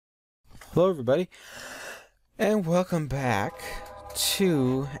Hello everybody, and welcome back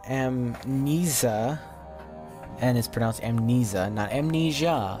to Amnesia, and it's pronounced Amnesia, not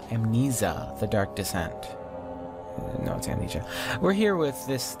Amnesia, Amnesia, The Dark Descent. No, it's Amnesia. We're here with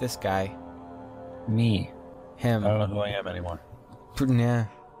this guy. Me. Him. I don't know who I am anymore. Nah.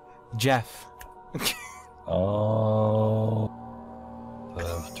 Jeff. Oh.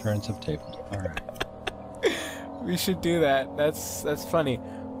 The turns have tabled. Alright. We should do that. That's funny.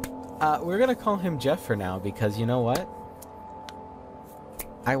 We're gonna call him Jeff for now because you know what?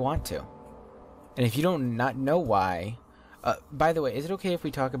 I want to. And if you don't not know why, by the way, is it okay if we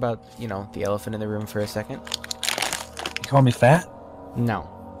talk about, you know, the elephant in the room for a second? You call me fat? No.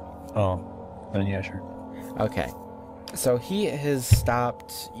 Oh. Then yeah, sure. Okay. So he has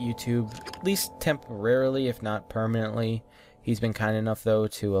stopped YouTube, at least temporarily, if not permanently. He's been kind enough, though,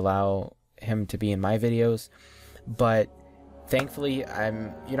 to allow him to be in my videos. But thankfully,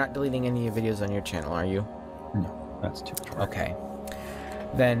 you're not deleting any videos on your channel, are you? No, that's too much work. Okay.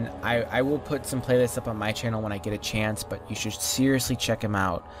 Then I will put some playlists up on my channel when I get a chance, but you should seriously check him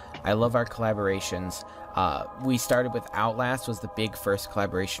out. I love our collaborations. We started with Outlast, was the big first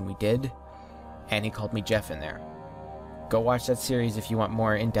collaboration we did, and he called me Jeff in there. Go watch that series if you want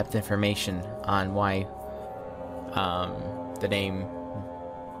more in-depth information on why the name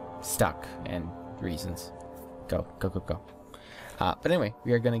stuck and reasons. Go. But anyway,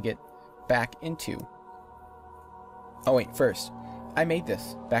 we are going to get back into... Oh wait, first, I made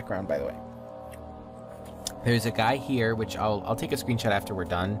this background, by the way. There's a guy here, which I'll take a screenshot after we're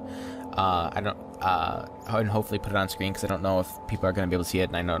done. And hopefully put it on screen because I don't know if people are going to be able to see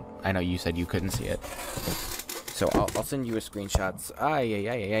it, and I know you said you couldn't see it. So I'll send you a screenshots.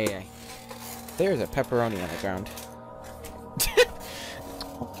 Ay. There's a pepperoni on the ground.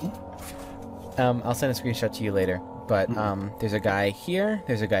 I'll send a screenshot to you later. But there's a guy here,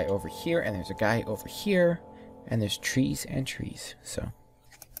 there's a guy over here, and there's a guy over here, and there's trees and trees. So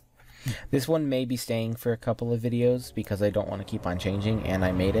this one may be staying for a couple of videos because I don't want to keep on changing, and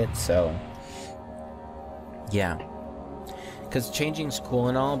I made it, so yeah. Because changing's cool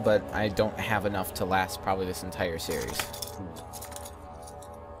and all, but I don't have enough to last probably this entire series.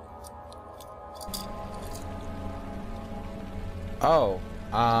 Oh,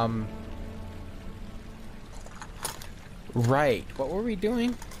 right. What were we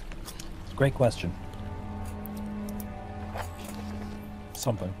doing? Great question.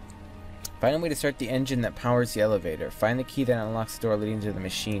 Something. Find a way to start the engine that powers the elevator. Find the key that unlocks the door leading to the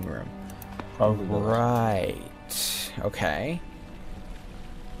machine room. Probably. Right. Okay.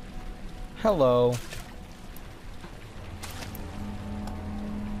 Hello.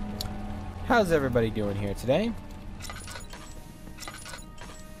 How's everybody doing here today?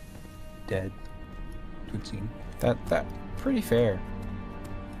 Dead. Good scene. That pretty fair.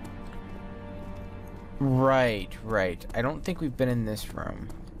 Right. I don't think we've been in this room.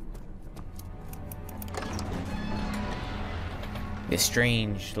 This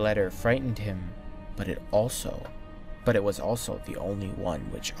strange letter frightened him, but it was also the only one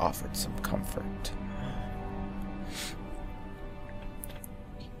which offered some comfort.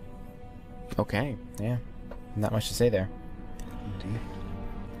 Okay, yeah. Not much to say there. Indeed.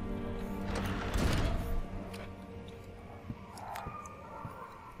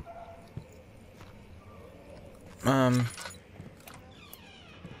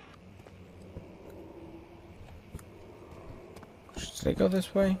 Did I go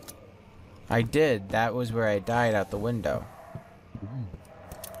this way? I did. That was where I died out the window.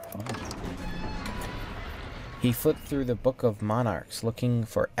 He flipped through the Book of Monarchs looking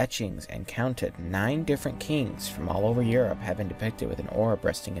for etchings and counted 9 different kings from all over Europe have been depicted with an orb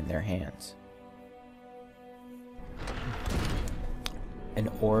resting in their hands. An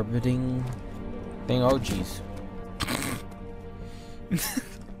orbiting thing? Oh, jeez.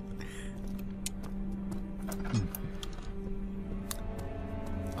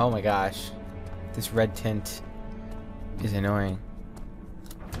 Oh my gosh. This red tint is annoying.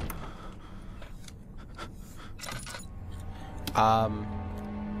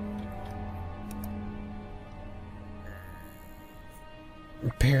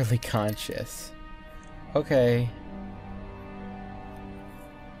 Barely conscious. Okay.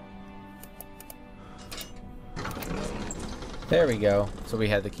 There we go. So we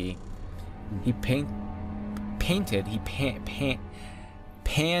had the key. He panted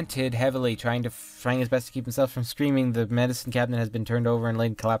heavily, trying his best to keep himself from screaming. The medicine cabinet has been turned over and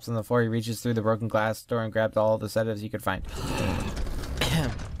laid collapsed on the floor. He reaches through the broken glass door and grabs all the sedatives he could find.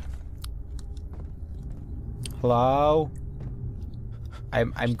 Hello?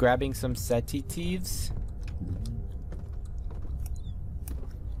 I'm grabbing some sedatives.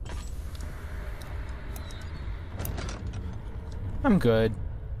 I'm good.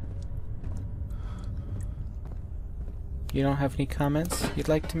 You don't have any comments you'd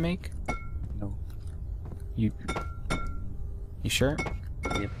like to make? No. You sure?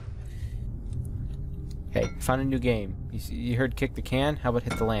 Yep. Hey, found a new game. You heard kick the can? How about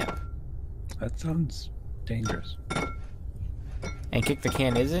hit the lamp? That sounds dangerous. And kick the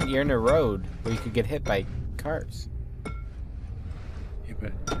can isn't? You're in a road where you could get hit by cars. Yeah,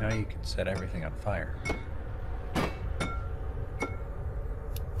 but now you can set everything on fire.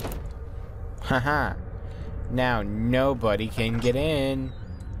 Haha. Now nobody can get in.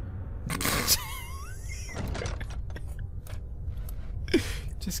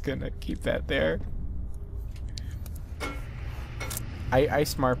 Just gonna keep that there. I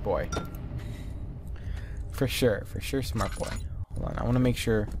smart boy. For sure smart boy. Hold on, I want to make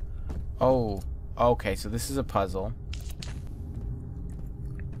sure. Oh, okay, so this is a puzzle.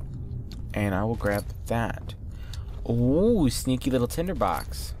 And I will grab that. Ooh, sneaky little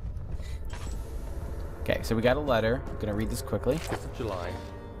tinderbox. Okay, so we got a letter. I'm gonna read this quickly. 5th of July,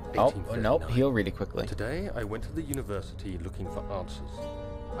 Oh, 1839. nope, he'll read it quickly. Today, I went to the university looking for answers.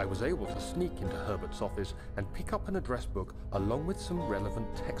 I was able to sneak into Herbert's office and pick up an address book along with some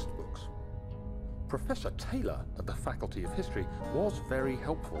relevant textbooks. Professor Taylor at the Faculty of History was very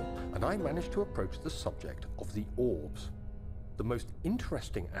helpful, and I managed to approach the subject of the orbs. The most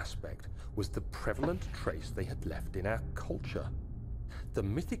interesting aspect was the prevalent trace they had left in our culture. The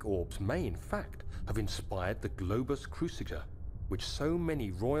mythic orbs may, in fact, have inspired the globus cruciger, which so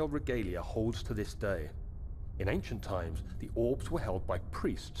many royal regalia holds to this day. In ancient times, the orbs were held by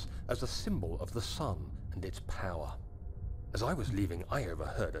priests as a symbol of the sun and its power. As I was leaving, I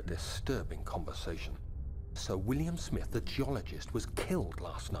overheard a disturbing conversation. Sir William Smith, the geologist, was killed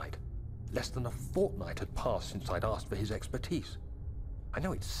last night. Less than a fortnight had passed since I'd asked for his expertise. I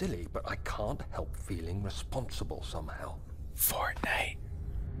know it's silly, but I can't help feeling responsible somehow. Fortnite.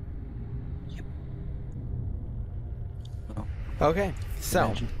 Yep. Well, Okay, so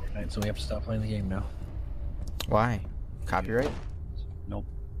imagine Fortnite, so we have to stop playing the game now. why? Copyright? Nope.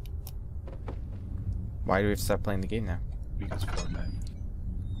 Why do we have to stop playing the game now? Because Fortnite.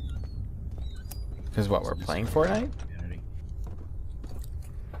 Because what, we're playing Fortnite? Humanity.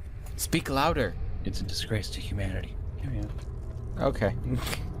 Speak louder. It's a disgrace to humanity. Yeah. Okay.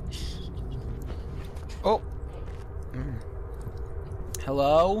 Oh.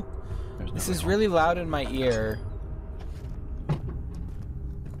 Hello? There's This no is way really loud in my ear.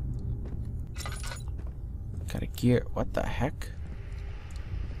 Got a gear. What the heck?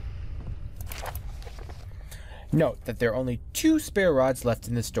 Note that there are only 2 spare rods left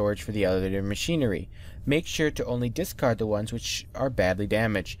in the storage for the elevator machinery. Make sure to only discard the ones which are badly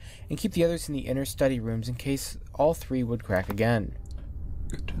damaged, and keep the others in the inner study rooms in case all 3 would crack again.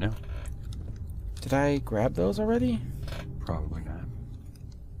 Good to know. Did I grab those already? Probably not.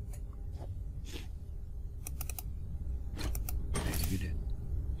 Maybe you did.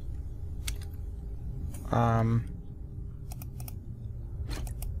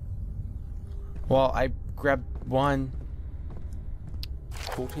 Well, I grabbed one.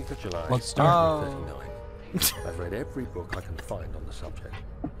 14th of July, Let's start. 1939. I've read every book I can find on the subject.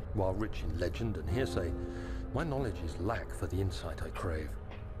 While rich in legend and hearsay, my knowledge is lack for the insight I crave.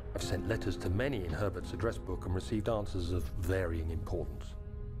 I've sent letters to many in Herbert's address book and received answers of varying importance.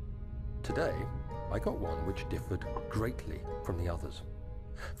 Today, I got one which differed greatly from the others.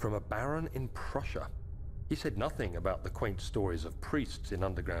 From a baron in Prussia. He said nothing about the quaint stories of priests in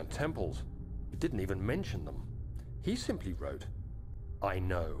underground temples. He didn't even mention them. He simply wrote, "I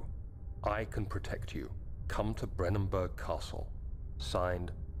know. I can protect you. Come to Brennenburg Castle.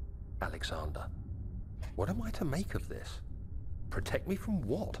 Signed, Alexander." What am I to make of this? Protect me from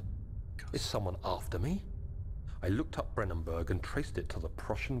what? Is someone after me? I looked up Brennenburg and traced it to the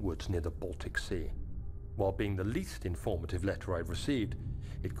Prussian woods near the Baltic Sea. While being the least informative letter I've received,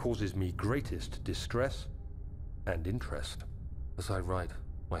 it causes me greatest distress and interest. As I write,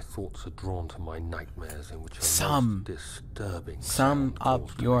 my thoughts are drawn to my nightmares in which a most disturbing Sum sound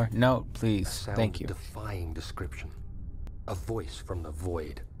calls up to your me. note, A please. sound Thank you. defying description. A voice from the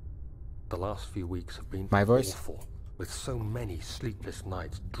void. The last few weeks have been My voice? awful, with so many sleepless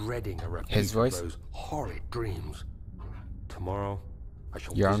nights dreading a repeat His of voice? those horrid dreams. Tomorrow, I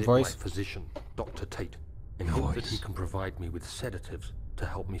shall Your own visit voice? my physician, Dr. Tate, in hope that he can provide me with sedatives to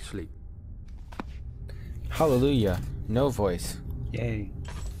help me sleep. Hallelujah. No voice. Yay.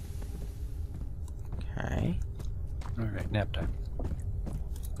 Okay. Alright, nap time.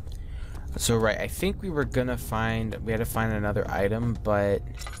 So, right, I think we were gonna find... We had to find another item, but...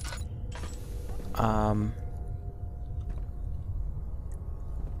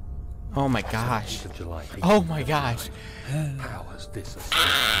 Oh my gosh. 17th of July, Oh my gosh. 1839. How has this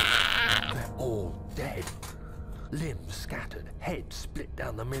escaped? They're all dead. Limbs scattered, heads split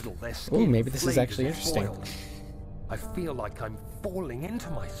down the middle, their skin Ooh, maybe this is flayed actually as if interesting. boiled. I feel like I'm falling into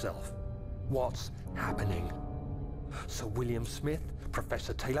myself. What's happening? Sir William Smith,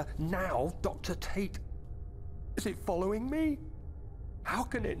 Professor Taylor, now Dr. Tate. Is it following me? How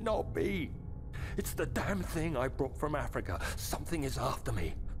can it not be? It's the damn thing I brought from Africa. Something is after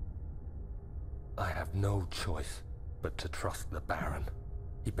me. I have no choice but to trust the Baron.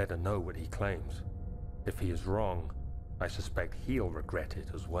 He better know what he claims. If he is wrong, I suspect he'll regret it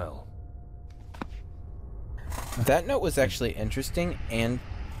as well. That note was actually interesting and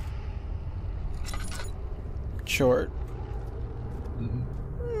short.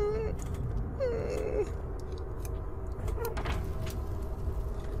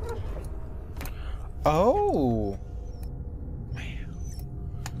 Oh,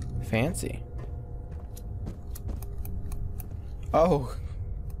 fancy. Oh.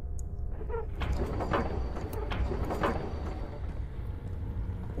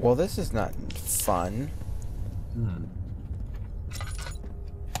 Well, this is not fun.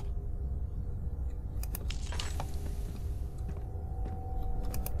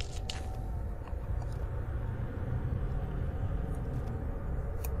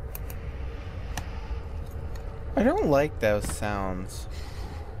 I don't like those sounds.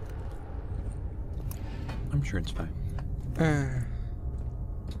 I'm sure it's fine.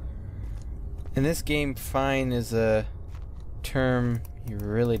 In this game, fine is a term you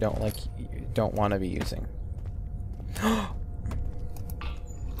really don't want to be using.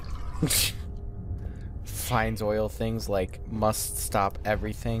 Finds oil things like must stop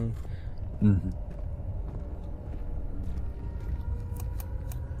everything.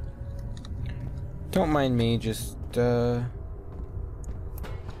 Don't mind me, just Nice.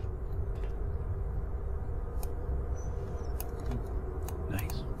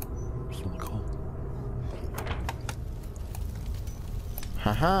 Just want to call.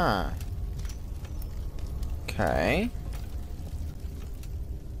 haha. Okay.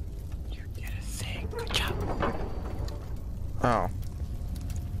 You did a thing. Good job. Oh.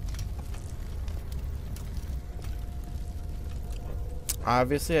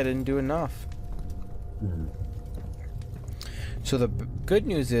 Obviously, I didn't do enough. So the good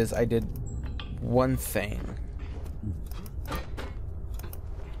news is I did one thing.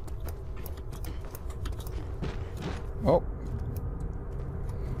 Oh.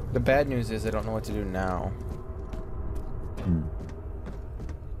 The bad news is I don't know what to do now.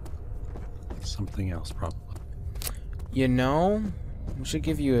 Something else, probably. You know, we should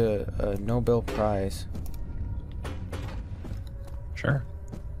give you a Nobel Prize. Sure.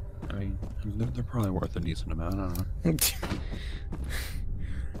 I mean, they're probably worth a decent amount. I don't know.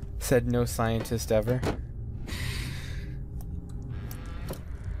 Said no scientist ever.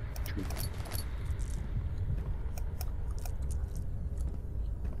 True.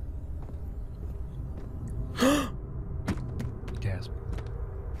 Gasp.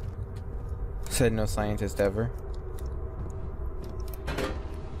 Said no scientist ever.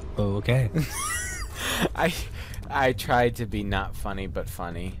 Okay. I tried to be not funny, but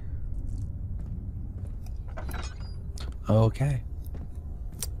funny. Okay.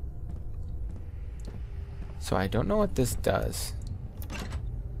 So I don't know what this does.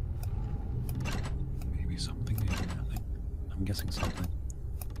 Maybe something, maybe nothing. I'm guessing something.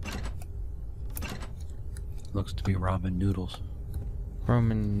 Looks to be ramen noodles.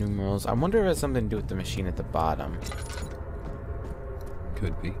 Roman numerals. I wonder if it has something to do with the machine at the bottom.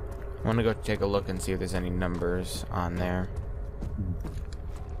 Could be. I want to go take a look and see if there's any numbers on there.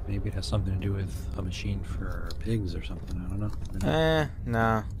 Maybe it has something to do with a machine for pigs or something. I don't know.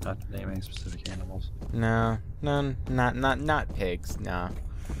 No. Not to name any specific animals. No, not pigs. No.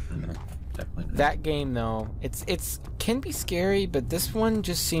 No, definitely not. That game though, it's can be scary, but this one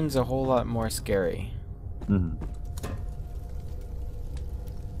just seems a whole lot more scary.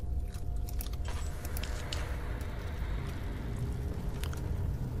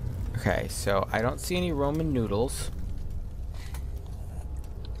 Okay, so I don't see any Roman noodles.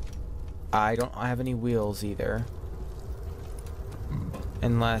 I don't have any wheels either.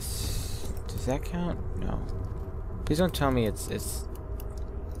 Unless... Does that count? No. Please don't tell me it's... It's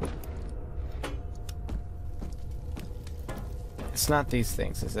not these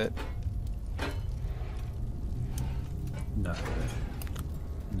things, is it? Not there.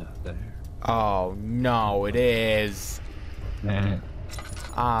 Not there. Oh, no, it is. Nah.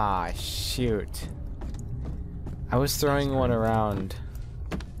 Ah, shoot. I was throwing one around.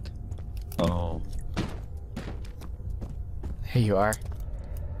 Oh. Here you are.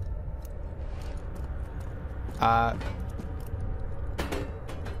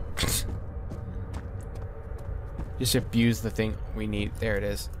 Just abuse the thing we need. There it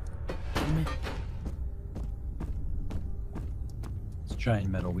is. It's a giant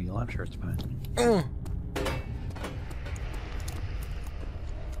metal wheel. I'm sure it's fine.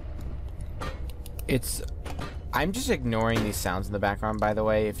 I'm just ignoring these sounds in the background, by the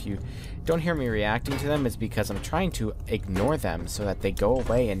way. If you don't hear me reacting to them, it's because I'm trying to ignore them so that they go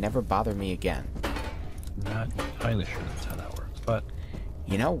away and never bother me again. Not entirely sure that's how that works, but...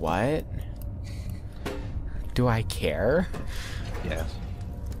 You know what? Do I care? Yes.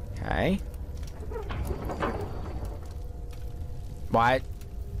 Okay. What?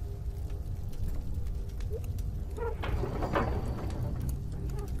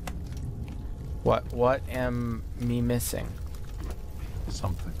 What am me missing?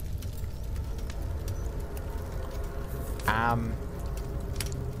 Something.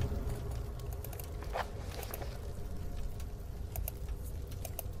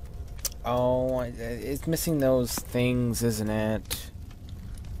 Oh, it's missing those things, isn't it?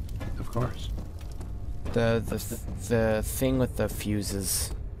 Of course. The thing with the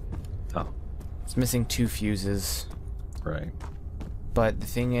fuses. Oh. It's missing 2 fuses. Right. But the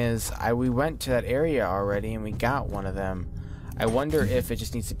thing is, we went to that area already and we got one of them. I wonder if it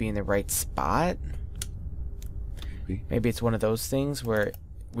just needs to be in the right spot. Maybe it's one of those things where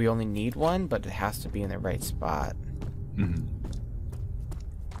we only need one, but it has to be in the right spot. Mm-hmm.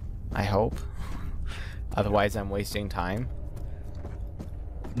 I hope. Otherwise, I'm wasting time.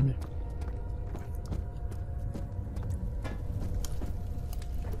 Mm-hmm.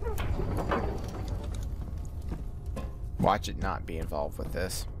 Watch it not be involved with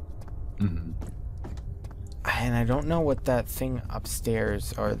this. Mm-hmm. And I don't know what that thing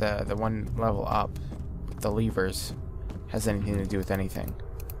upstairs, or the one level up, the levers, has anything to do with anything.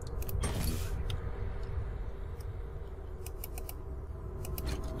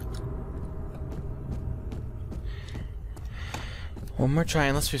 One more try,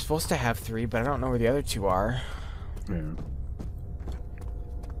 unless we're supposed to have 3, but I don't know where the other 2 are. Yeah.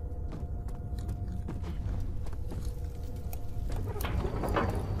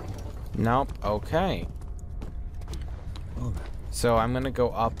 Nope. Okay. Oh. So I'm gonna go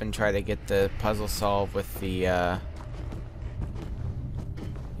up and try to get the puzzle solved with the, you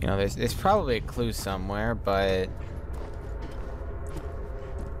know, there's probably a clue somewhere, but,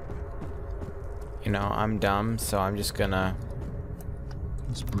 you know, I'm dumb, so I'm just gonna...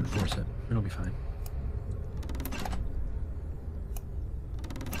 Let's brute force it. It'll be fine.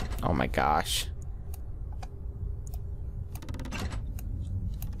 Oh my gosh.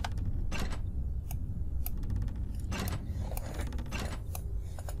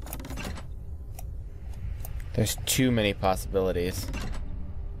 There's too many possibilities.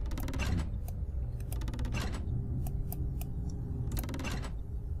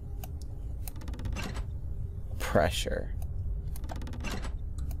 Pressure.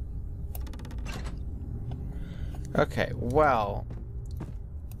 Okay, well...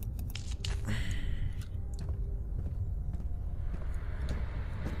 I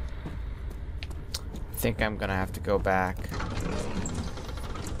think I'm gonna have to go back.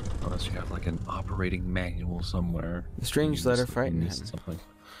 Unless you have like an operating manual somewhere. The strange letter frightened him. Something.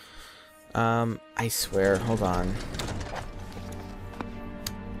 I swear, hold on.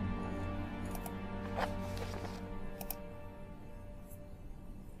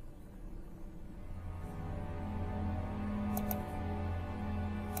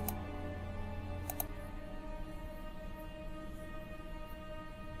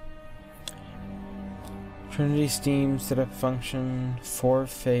 Trinity Steam setup function,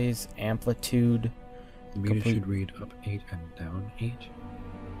 4-phase amplitude. The meter should read up 8 and down 8.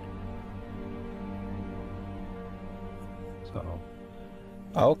 So.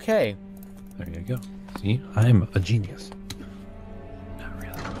 Okay. There you go. See, I'm a genius. Not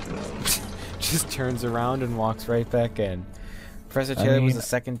really. Just turns around and walks right back in. Professor Taylor was the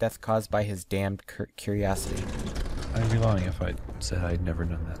second death caused by his damned curiosity. I'd be lying if I said I'd never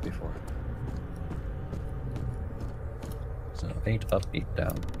done that before. So 8 up, 8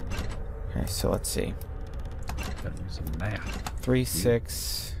 down. Okay, so let's see. Gotta do some math. 3,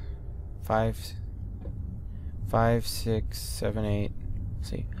 6, 5, 5, 6, 7, 8. Let's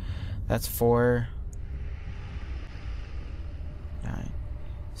see. That's 4, 9.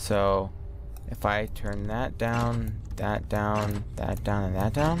 So if I turn that down, that down, that down, and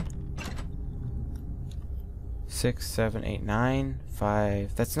that down. 6, 7, 8, 9,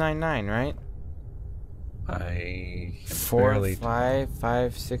 5. That's 9, 9, right? I 4, 5,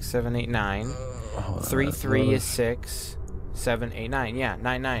 5, 6, 7, 8, 9. 3, 3 is 6. 7, 8, 9. Yeah,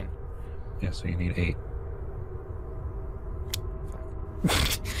 9, 9. Yeah, so you need 8.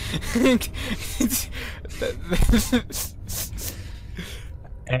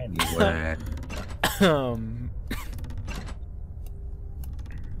 Anyway.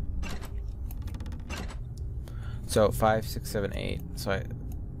 So 5, 6, 7, 8. So I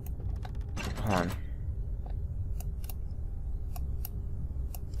hold on.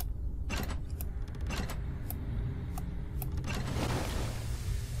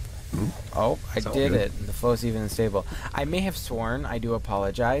 Oh, I did it. The flow's even and stable. I may have sworn, I do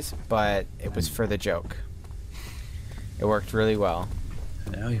apologize, but it was for the joke. It worked really well.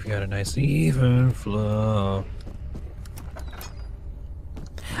 Now you've got a nice even flow.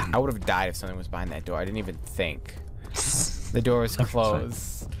 I would have died if something was behind that door. I didn't even think. The door was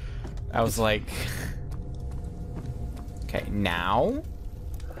closed. I was like... Okay, now?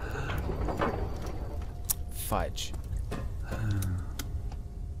 Fudge.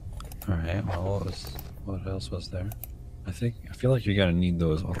 Alright, well, what else was there? I feel like you're gonna need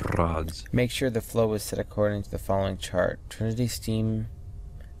those rods. Make sure the flow is set according to the following chart. Trinity steam...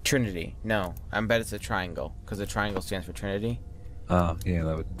 Trinity. No, I bet it's a triangle, because the triangle stands for Trinity. Oh, yeah,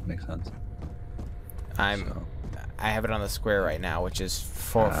 that would make sense. I have it on the square right now, which is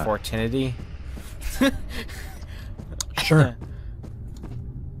for Trinity. Sure.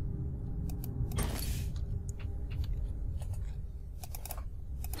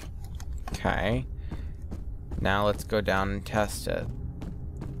 Okay. Now let's go down and test it.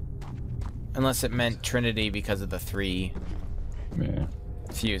 Unless it meant Trinity because of the 3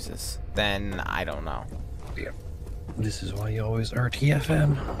 fuses. Then I don't know. Yeah. This is why you always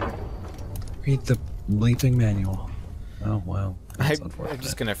RTFM. Read the bleeping manual. Oh, wow. I'm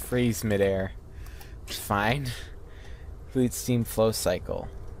just gonna freeze midair. It's fine. Fluid steam flow cycle.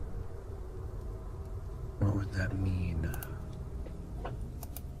 What would that mean?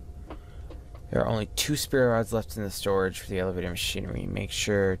 There are only 2 spare rods left in the storage for the elevator machinery. Make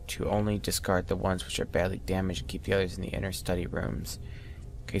sure to only discard the ones which are badly damaged and keep the others in the inner study rooms,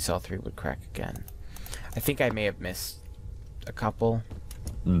 in case all 3 would crack again. I think I may have missed a couple.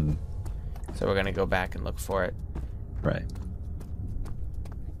 So we're gonna go back and look for it. Right.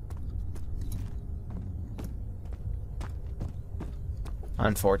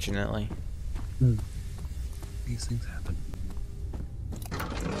 Unfortunately. These things happen.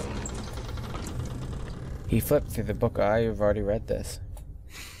 He flipped through the book. I've already read this.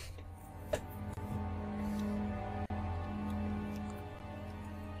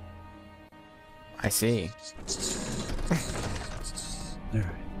 I see.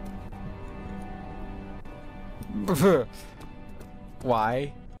 Alright.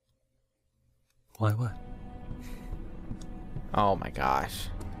 Why? Why what? Oh my gosh.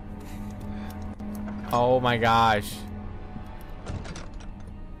 Oh my gosh.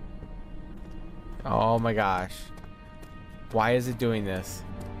 Oh my gosh. Why is it doing this?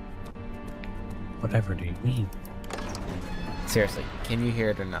 Whatever do you mean? Seriously, can you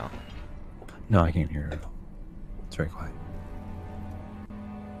hear it or no? No, I can't hear it at all. It's very quiet.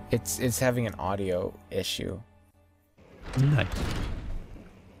 It's having an audio issue Nice.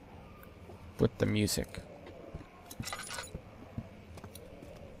 with the music.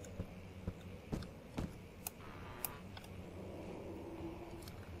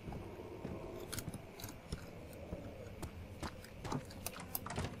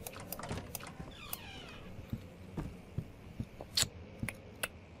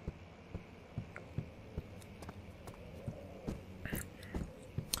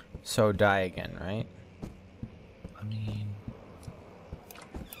 So die again, right? I mean...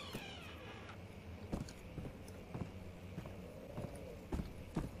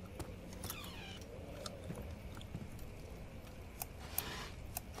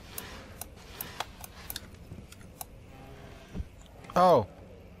 Oh.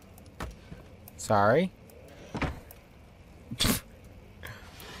 Sorry.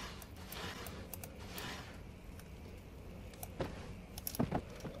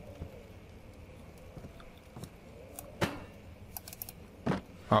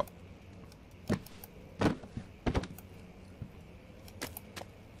 Oh.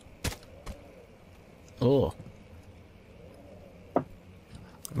 Oh.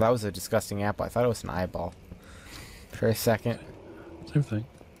 That was a disgusting apple. I thought it was an eyeball for a second. Same thing.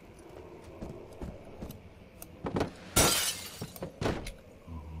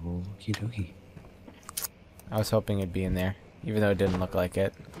 Okie dokie. I was hoping it'd be in there, even though it didn't look like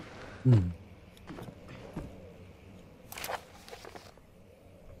it.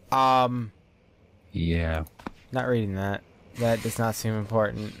 Yeah. Not reading that. That does not seem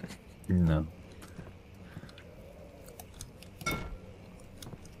important. No.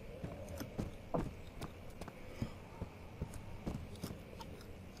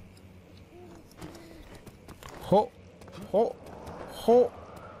 Ho. Ho.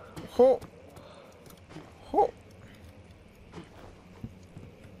 Ho. Ho.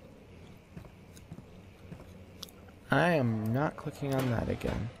 I am not clicking on that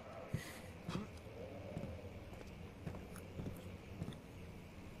again.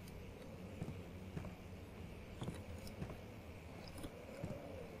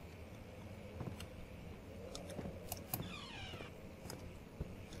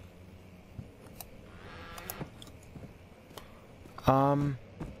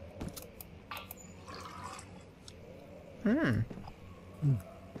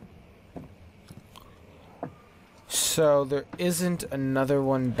 So there isn't another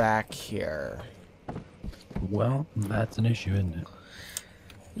one back here. Well, that's an issue, isn't it?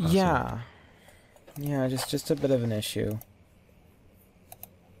 Yeah. Yeah, just a bit of an issue.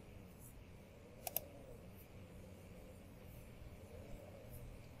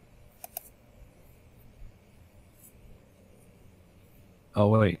 Oh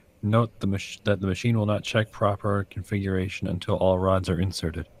wait, note that the machine will not check proper configuration until all rods are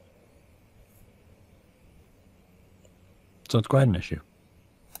inserted. So it's quite an issue.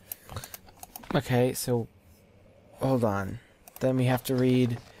 Okay, so hold on. Then we have to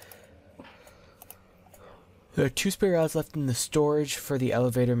read. There are 2 spare rods left in the storage for the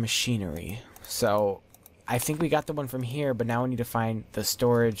elevator machinery. So I think we got the one from here, but now we need to find the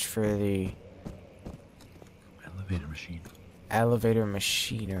storage for the Elevator machine. elevator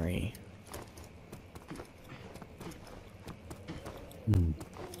machinery.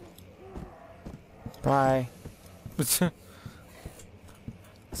 Bye.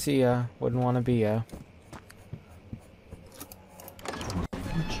 See ya. Wouldn't want to be ya.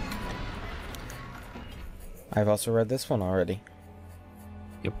 I've also read this one already.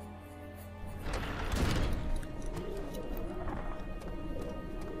 Yep.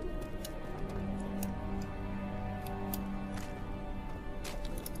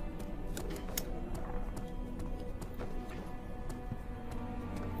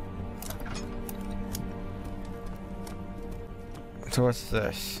 So what's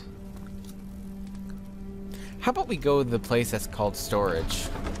this? How about we go to the place that's called storage?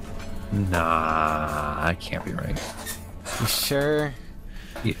 Nah, that can't be right. You sure?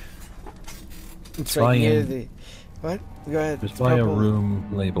 Yeah. It's Try right near and- the... What? Go ahead. There's probably a Purple- room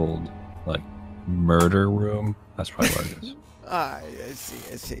labeled, like, murder room. That's probably what it is. Ah, I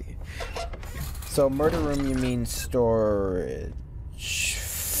see. So murder room, you mean storage?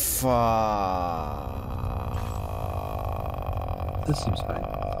 This seems fine.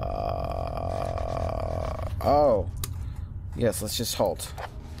 Oh. Yes, let's just halt.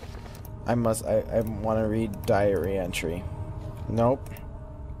 I want to read diary entry. Nope.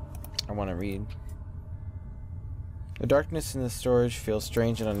 I want to read. The darkness in the storage feels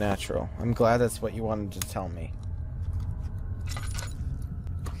strange and unnatural. I'm glad that's what you wanted to tell me.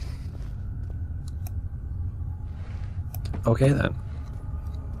 Okay then.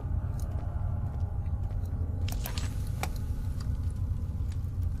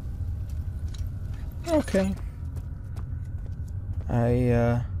 Okay.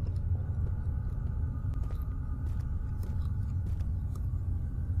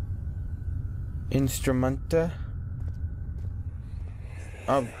 Instrumenta?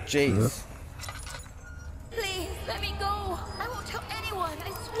 Oh, jeez. Please, let me go. I won't tell anyone,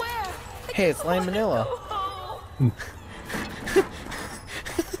 I swear. Hey, it's Lani Minella.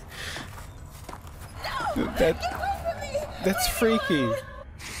 That's freaky.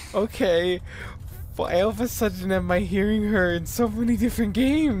 Okay. Why all of a sudden am I hearing her in so many different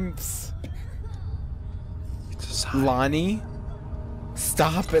games? It's a sign. Lani?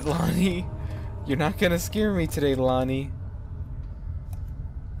 Stop it, Lani. You're not gonna scare me today, Lani.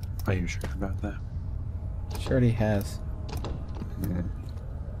 Are you sure about that? She already has. Yeah.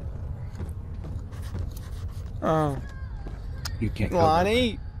 Oh. You can't go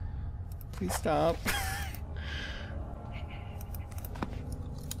Lani! Please stop.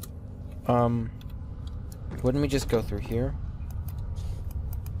 Wouldn't we just go through here?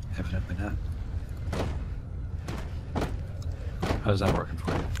 there. Evidently not. How's that working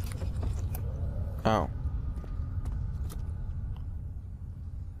for you? Oh.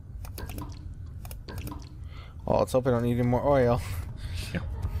 Well, let's hope I don't need any more oil. Yeah.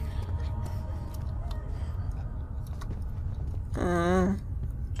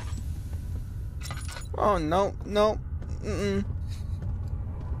 Oh, no, no. Mm-mm.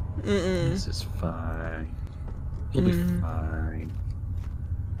 Mm-mm. This is fine. You'll be fine.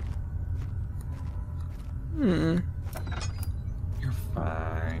 Mm-mm. You're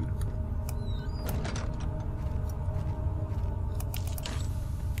fine.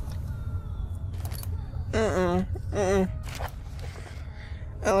 Mm-mm. Mm-mm.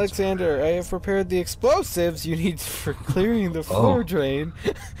 Alexander, I have prepared the explosives you need for clearing the floor drain.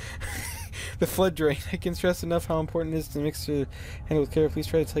 The flood drain. I can stress enough how important it is to mix to handle with care. Please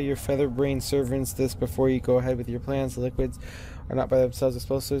try to tell your feather-brained servants this before you go ahead with your plans. The liquids are not by themselves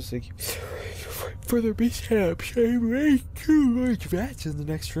explosives, so you keep further be set up. Way too large vats in the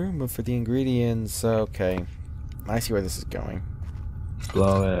next room for the ingredients. Okay. I see where this is going.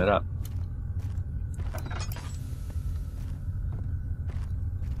 Blow it up.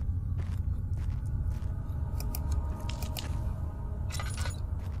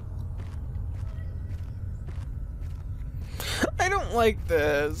 I don't like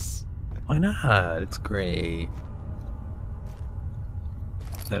this. Why not? It's great.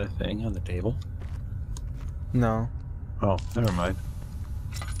 Is that a thing on the table? No. Oh, never mind.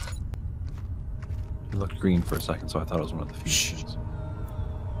 It looked green for a second, so I thought it was one of the fusions.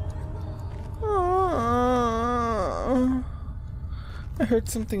 I heard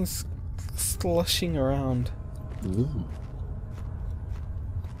something slushing around. Ooh.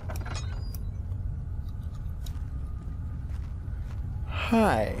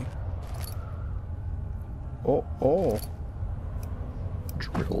 Hi. Oh.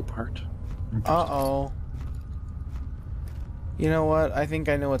 Drill part. Uh-oh. You know what? I think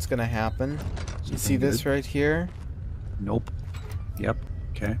I know what's gonna happen. You see this right here? Nope. Yep.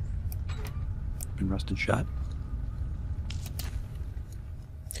 Okay. Been rusted shut.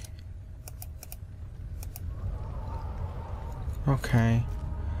 Okay.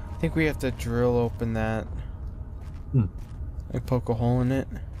 I think we have to drill open that. Like poke a hole in it.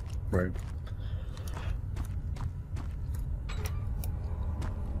 Right.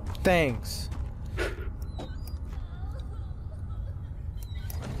 Thanks.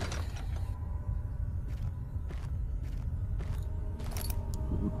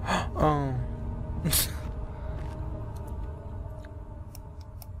 Oh.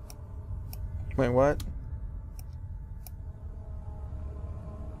 Wait, what?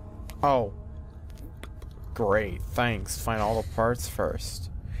 Oh. Great, thanks. Find all the parts first.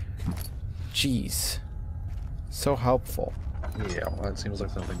 Jeez. So helpful. Yeah, well, it seems like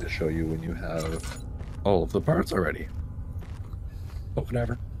something to show you when you have all of the parts already. But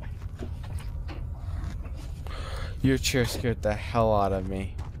whatever. Your chair scared the hell out of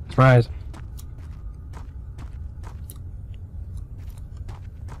me. Surprise.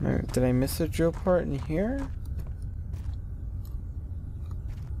 Did I miss a drill part in here?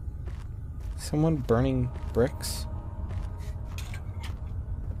 Someone burning bricks?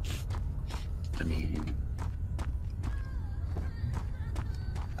 I mean...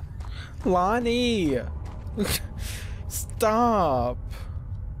 Lani! Stop!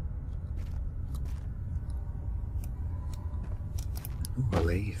 Ooh, a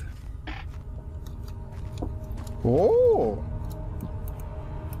lathe. Whoa!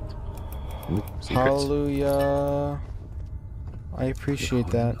 Ooh, secrets. Hallelujah. I appreciate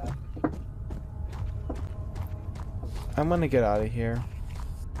that. I'm gonna get out of here.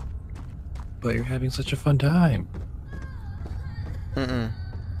 But you're having such a fun time. Mm-mm.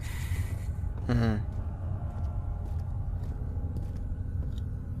 Mm-mm.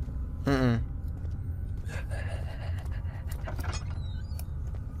 Mm-mm.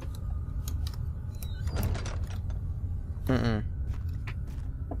 Mm-mm.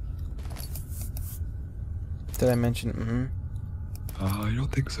 Did I mention mm-hmm? I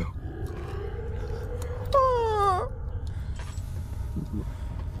don't think so.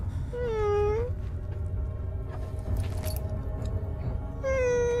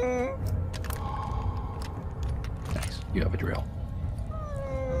 Nice. You have a drill.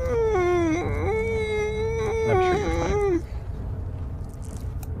 I'm sure you're fine.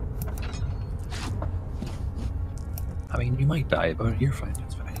 I mean, you might die, but you're fine.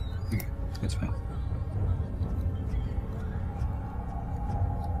 It's fine. It's fine.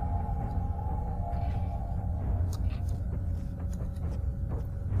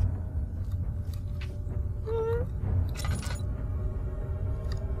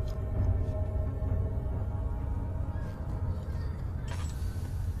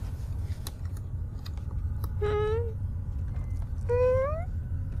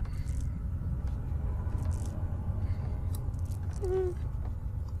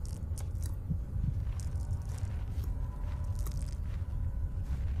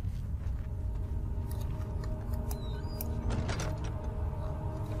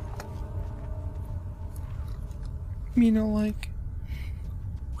 Me no like.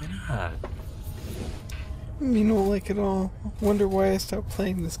 Why not? Me no like at all. Wonder why I stopped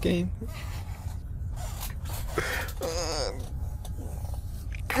playing this game.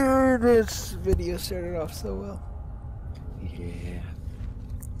 This video started off so well. Yeah.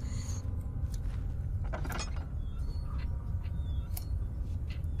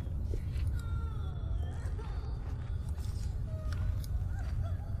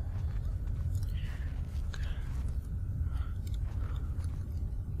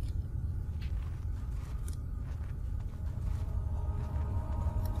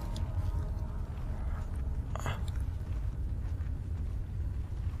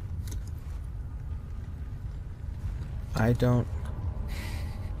 I don't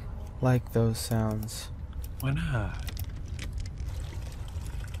like those sounds. Why not?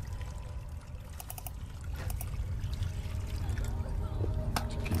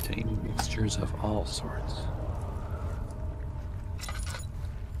 Containing mixtures of all sorts.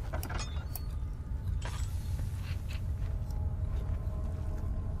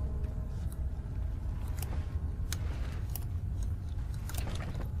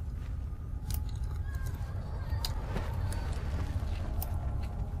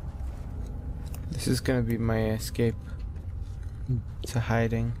 This is gonna be my escape to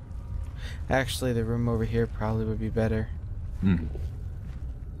hiding. Actually, the room over here probably would be better. Hmm.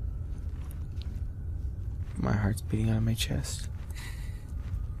 My heart's beating out of my chest.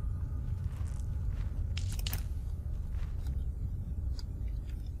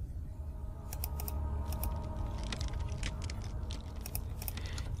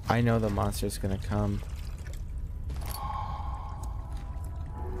 I know the monster's gonna come.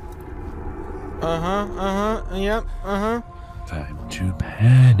 Yep, Time to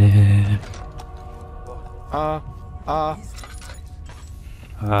panic.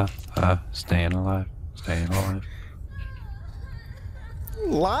 Staying alive. Staying alive.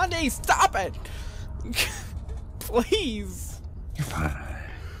 Lani, stop it! Please! You're fine.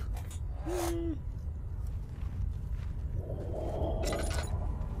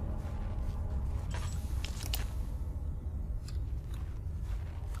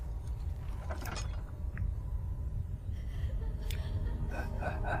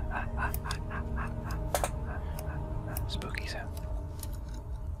 Spooky sound.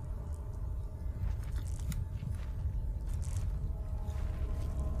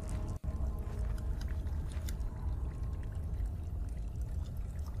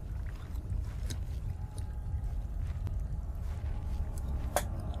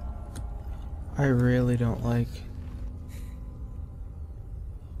 I really don't like.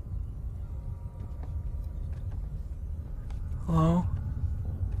 Hello?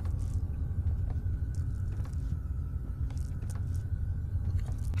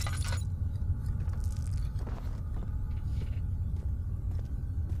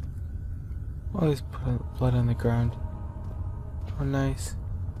 Always put blood on the ground. Oh, nice.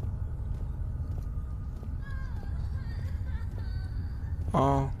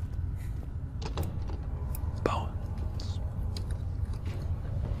 Oh. Bones.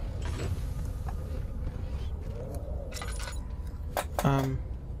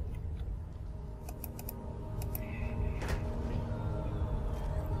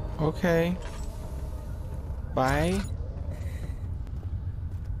 Okay. Bye.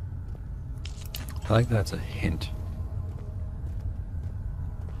 I like that's a hint.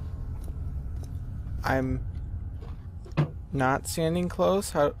 I'm not standing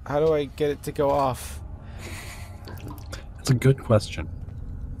close. How do I get it to go off? That's a good question.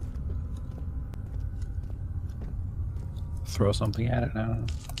 Throw something at it now.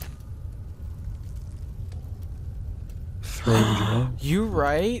 Throw the You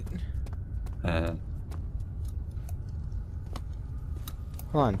right? and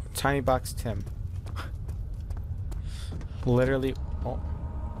Hold on. Tiny box Tim. Literally. Oh.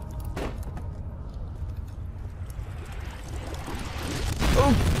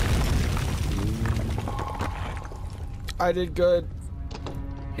 Oh! I did good.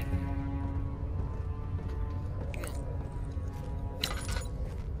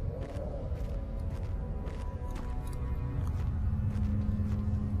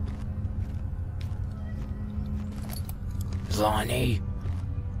 Lani.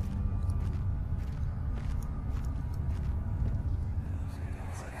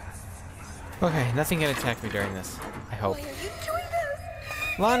 Okay, nothing can attack me during this. I hope. Why are you doing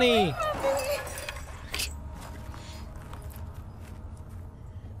this? Lani!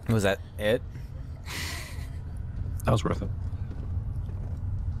 Was that it? that was worth it.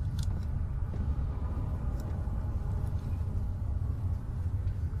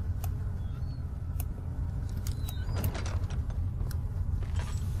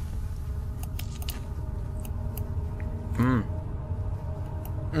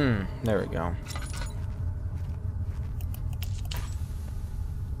 There we go.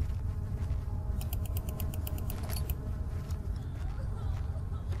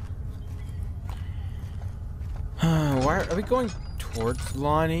 Why are we going towards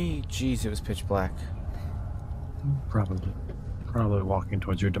Lani? Jeez, it was pitch black. Probably walking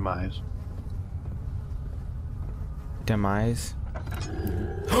towards your demise. Demise?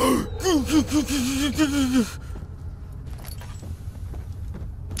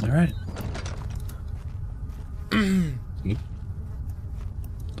 All right. See?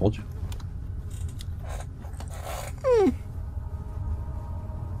 Told you.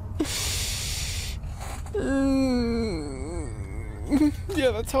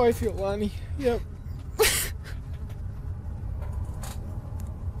 Yeah, that's how I feel, Lani. Yep.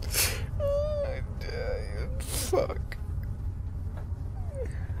 Fuck.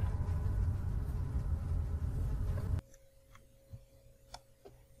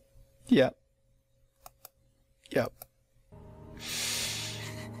 Yep. Yep.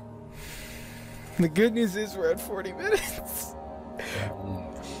 The good news is we're at 40 minutes.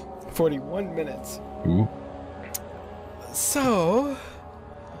 41 minutes. Ooh. So,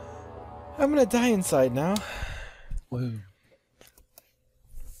 I'm gonna die inside now. Whoa.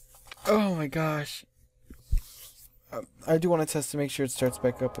 Oh my gosh. I do want to test to make sure it starts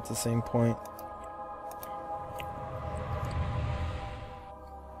back up at the same point.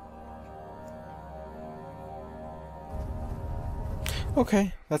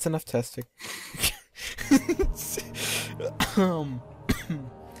 Okay, that's enough testing.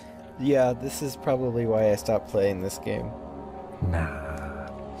 Yeah, this is probably why I stopped playing this game. Nah.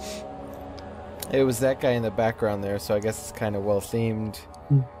 It was that guy in the background there, so I guess it's kind of well themed.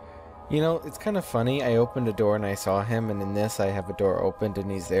 You know, it's kind of funny. I opened a door and I saw him, and in this I have a door opened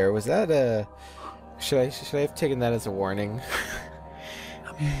and he's there. Was that a... Should I have taken that as a warning?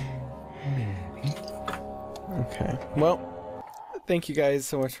 Maybe. Okay. Well, thank you guys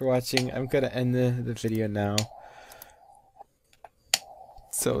so much for watching. I'm gonna end the video now.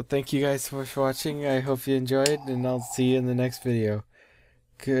 So thank you guys so much for watching. I hope you enjoyed, and I'll see you in the next video.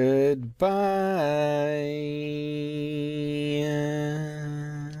 Goodbye.